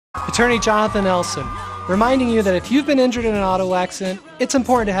Attorney Jonathan Elson, reminding you that if you've been injured in an auto accident, it's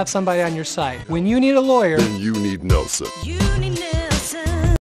important to have somebody on your side. When you need a lawyer, then you need Nelson.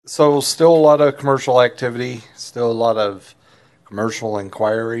 So still a lot of commercial activity, still a lot of commercial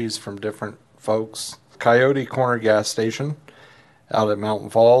inquiries from different folks. Coyote Corner gas station out at Mountain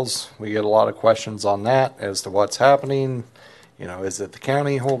Falls, we get a lot of questions on that as to what's happening. You know, is it the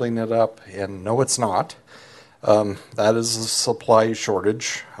county holding it up? And no, it's not. That is a supply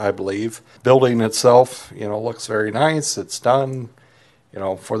shortage, I believe. Building itself, you know, looks very nice. It's done. You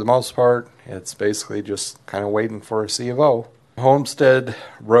know, for the most part, it's basically just kind of waiting for a C of O. Homestead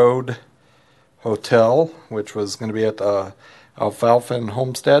Road Hotel, which was going to be at the Alfalfa and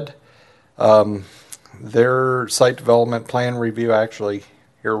Homestead. Their site development plan review actually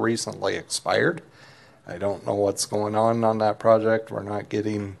here recently expired. I don't know what's going on that project. We're not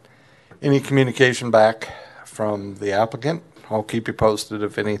getting any communication back from the applicant. I'll keep you posted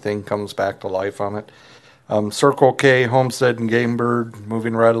if anything comes back to life on it. Circle K, Homestead and Game Bird,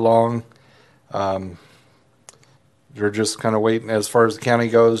 moving right along. They're just kind of waiting as far as the county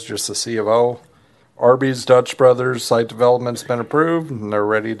goes, just a C of O. Arby's Dutch Brothers site development's been approved and they're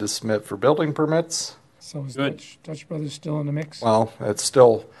ready to submit for building permits. So is Dutch Brothers still in the mix? Well, it's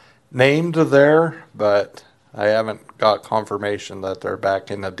still named there, but I haven't got confirmation that they're back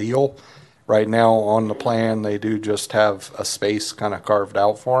in the deal. Right now on the plan, they do just have a space kind of carved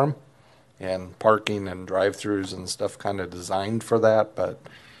out for them and parking and drive-throughs and stuff kind of designed for that, but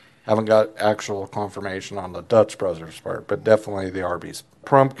haven't got actual confirmation on the Dutch Brothers part, but definitely the Arby's.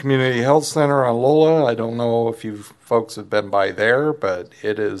 Pahrump Community Health Center on Lola, I don't know if you folks have been by there, but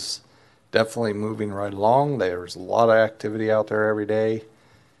it is definitely moving right along. There's a lot of activity out there every day.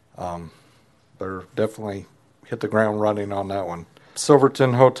 They're definitely hit the ground running on that one.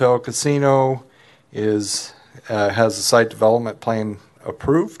 Silverton Hotel Casino has a site development plan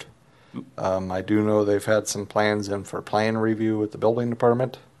approved. I do know they've had some plans in for plan review with the building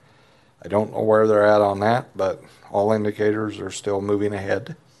department. I don't know where they're at on that, but all indicators are still moving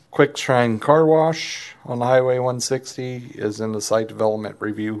ahead. Quick Shrine Car Wash on Highway 160 is in the site development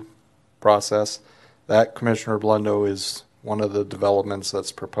review process. That, Commissioner Blundo, is one of the developments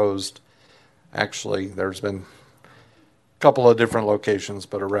that's proposed. Actually, there's been couple of different locations,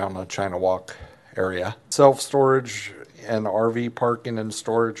 but around the China Walk area. Self-storage and RV parking and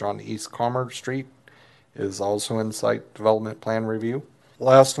storage on East Commerce Street is also in site development plan review.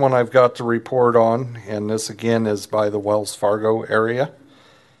 Last one I've got to report on, and this again is by the Wells Fargo area.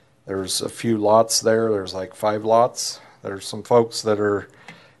 There's a few lots there. There's like 5 lots. There's some folks that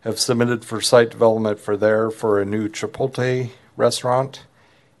have submitted for site development for a new Chipotle restaurant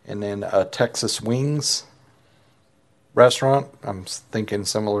and then a Texas Wings restaurant. I'm thinking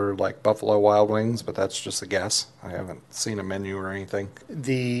similar like Buffalo Wild Wings, but that's just a guess. I haven't seen a menu or anything.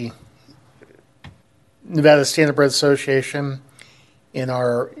 The Nevada Standardbred Association in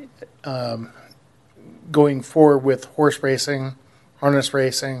our going forward with horse racing, harness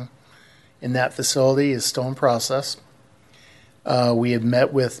racing in that facility is still in process. We have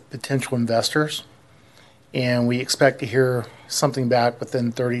met with potential investors and we expect to hear something back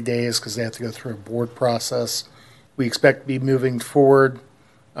within 30 days because they have to go through a board process. We expect to be moving forward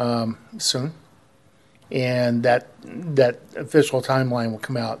soon, and that official timeline will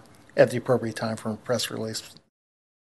come out at the appropriate time for a press release.